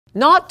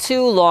Not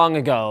too long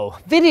ago,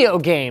 video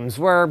games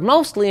were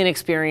mostly an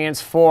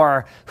experience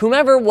for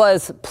whomever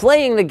was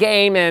playing the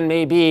game and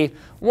maybe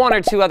one or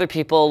two other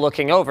people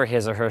looking over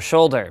his or her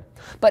shoulder.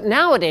 But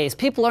nowadays,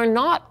 people are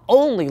not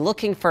only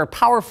looking for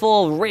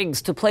powerful rigs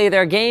to play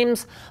their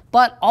games,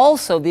 but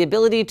also the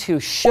ability to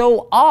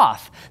show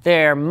off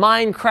their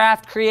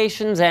Minecraft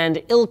creations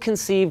and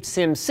ill-conceived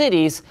Sim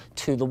cities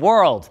to the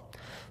world.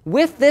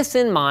 With this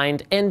in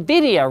mind,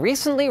 NVIDIA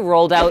recently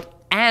rolled out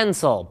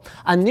Ansel,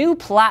 a new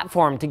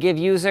platform to give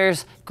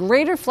users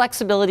greater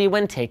flexibility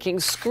when taking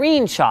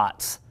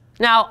screenshots.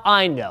 Now,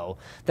 I know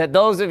that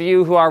those of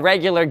you who are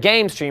regular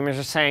game streamers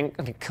are saying,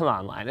 I mean, come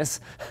on, Linus.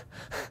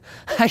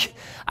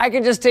 I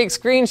could just take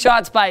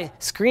screenshots by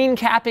screen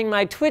capping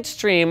my Twitch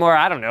stream or,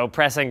 I don't know,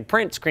 pressing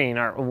print screen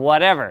or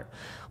whatever.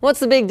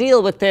 What's the big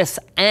deal with this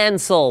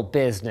Ansel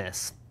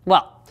business?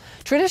 Well,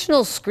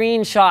 traditional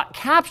screenshot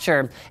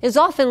capture is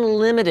often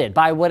limited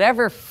by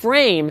whatever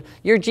frame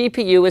your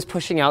GPU is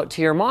pushing out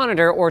to your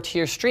monitor or to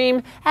your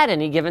stream at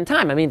any given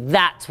time. I mean,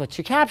 that's what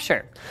you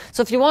capture.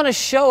 So if you want to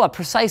show a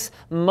precise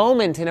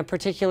moment in a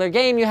particular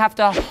game, you have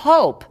to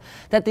hope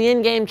that the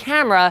in-game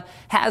camera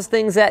has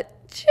things at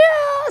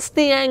just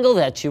the angle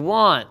that you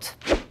want.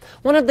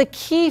 One of the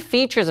key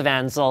features of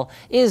Ansel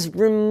is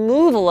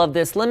removal of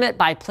this limit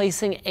by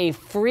placing a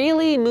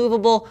freely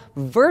movable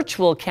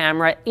virtual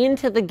camera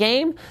into the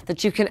game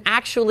that you can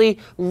actually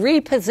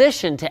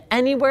reposition to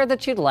anywhere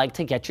that you'd like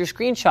to get your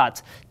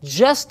screenshots,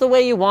 just the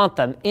way you want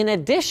them, in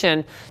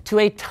addition to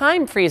a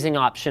time freezing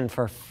option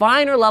for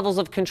finer levels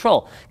of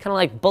control, kind of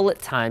like bullet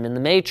time in the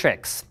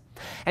Matrix.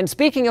 And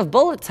speaking of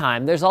bullet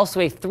time, there's also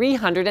a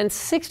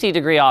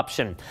 360-degree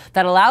option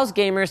that allows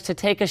gamers to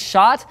take a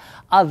shot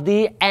of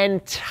the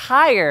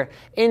entire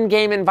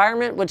in-game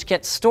environment, which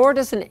gets stored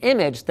as an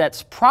image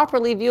that's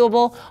properly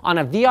viewable on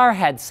a VR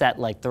headset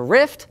like the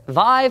Rift,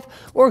 Vive,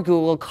 or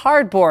Google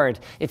Cardboard,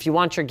 if you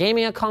want your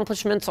gaming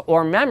accomplishments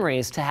or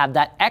memories to have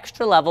that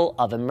extra level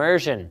of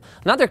immersion.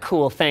 Another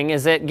cool thing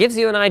is it gives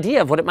you an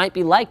idea of what it might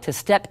be like to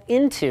step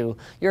into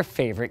your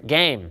favorite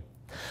game.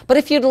 But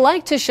if you'd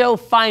like to show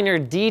finer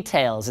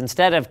details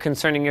instead of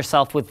concerning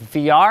yourself with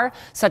VR,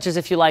 such as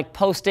if you like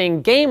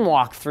posting game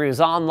walkthroughs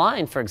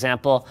online, for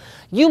example,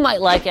 you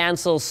might like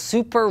Ansel's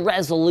super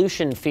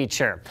resolution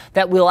feature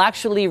that will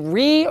actually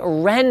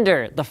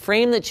re-render the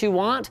frame that you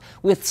want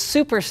with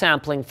super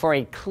sampling for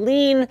a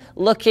clean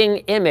looking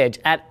image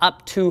at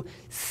up to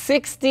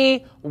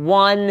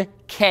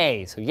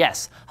 61K. So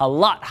yes, a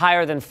lot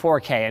higher than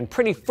 4K and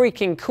pretty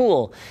freaking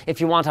cool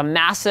if you want a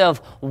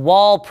massive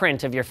wall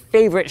print of your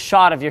favorite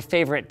shot of your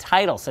favorite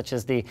title, such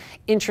as the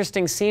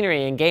interesting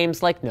scenery in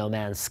games like No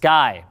Man's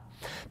Sky.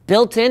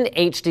 Built-in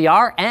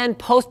HDR and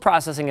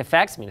post-processing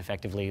effects, I mean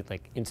effectively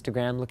like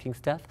Instagram-looking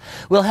stuff,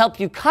 will help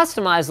you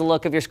customize the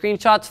look of your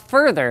screenshots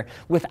further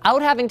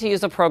without having to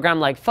use a program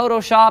like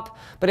Photoshop.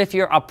 But if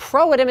you're a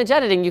pro at image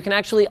editing, you can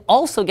actually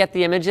also get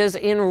the images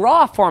in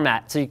RAW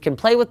format, so you can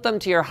play with them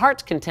to your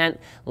heart's content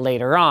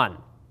later on.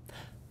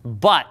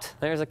 But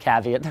there's a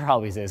caveat, there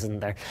always is,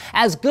 isn't there?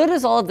 As good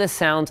as all of this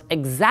sounds,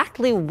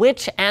 exactly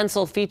which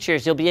Ansel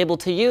features you'll be able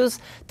to use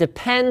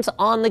depends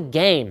on the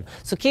game.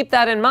 So keep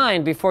that in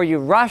mind before you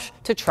rush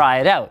to try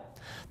it out.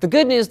 The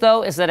good news,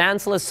 though, is that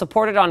Ansel is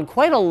supported on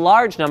quite a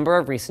large number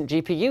of recent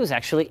GPUs.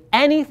 Actually,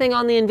 anything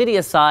on the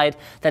NVIDIA side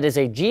that is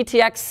a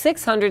GTX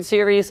 600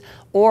 series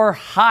or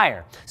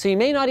higher. So you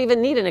may not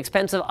even need an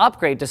expensive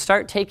upgrade to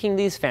start taking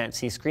these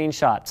fancy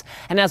screenshots.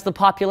 And as the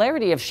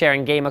popularity of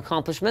sharing game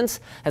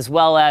accomplishments, as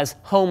well as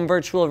home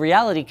virtual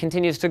reality,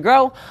 continues to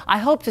grow, I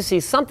hope to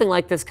see something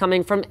like this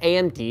coming from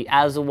AMD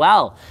as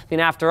well. I mean,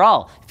 after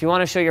all, if you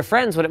want to show your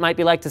friends what it might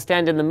be like to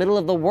stand in the middle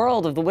of the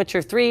world of The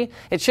Witcher 3,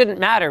 it shouldn't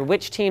matter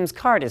which team's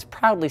card is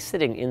proudly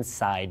sitting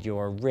inside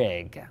your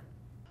rig.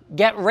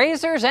 Get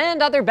razors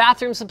and other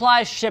bathroom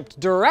supplies shipped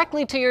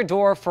directly to your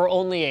door for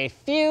only a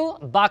few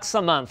bucks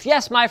a month.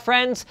 Yes, my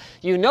friends,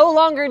 you no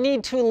longer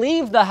need to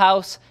leave the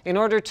house in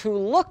order to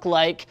look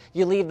like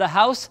you leave the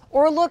house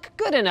or look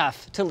good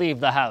enough to leave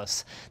the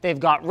house. They've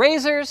got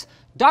razors,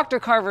 Dr.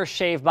 Carver's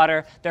shave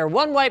butter, their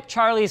One Wipe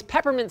Charlie's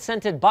peppermint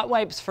scented butt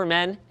wipes for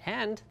men,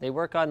 and they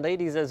work on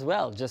ladies as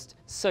well, just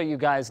so you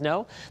guys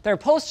know. Their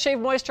post-shave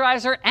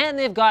moisturizer, and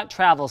they've got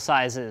travel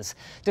sizes.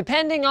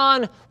 Depending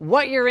on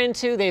what you're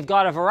into, they've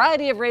got a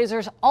variety of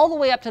razors all the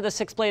way up to the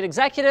 6-blade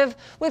executive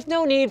with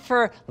no need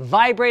for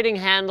vibrating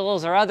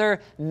handles or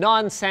other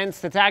nonsense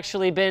that's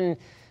actually been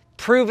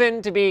proven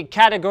to be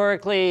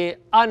categorically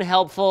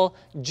unhelpful.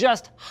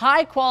 Just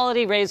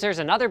high-quality razors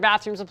and other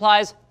bathroom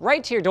supplies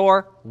right to your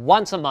door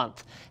once a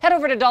month. Head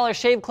over to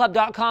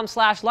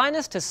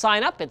dollarshaveclub.com/Linus to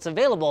sign up. It's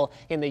available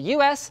in the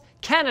US,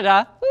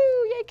 Canada, woo,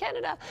 yay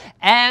Canada,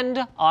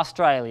 and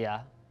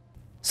Australia.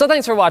 So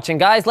thanks for watching,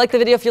 guys. Like the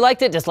video if you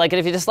liked it, dislike it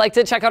if you disliked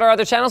it. Check out our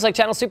other channels like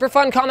Channel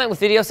Superfun, comment with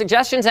video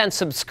suggestions, and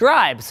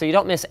subscribe so you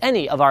don't miss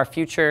any of our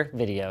future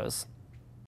videos.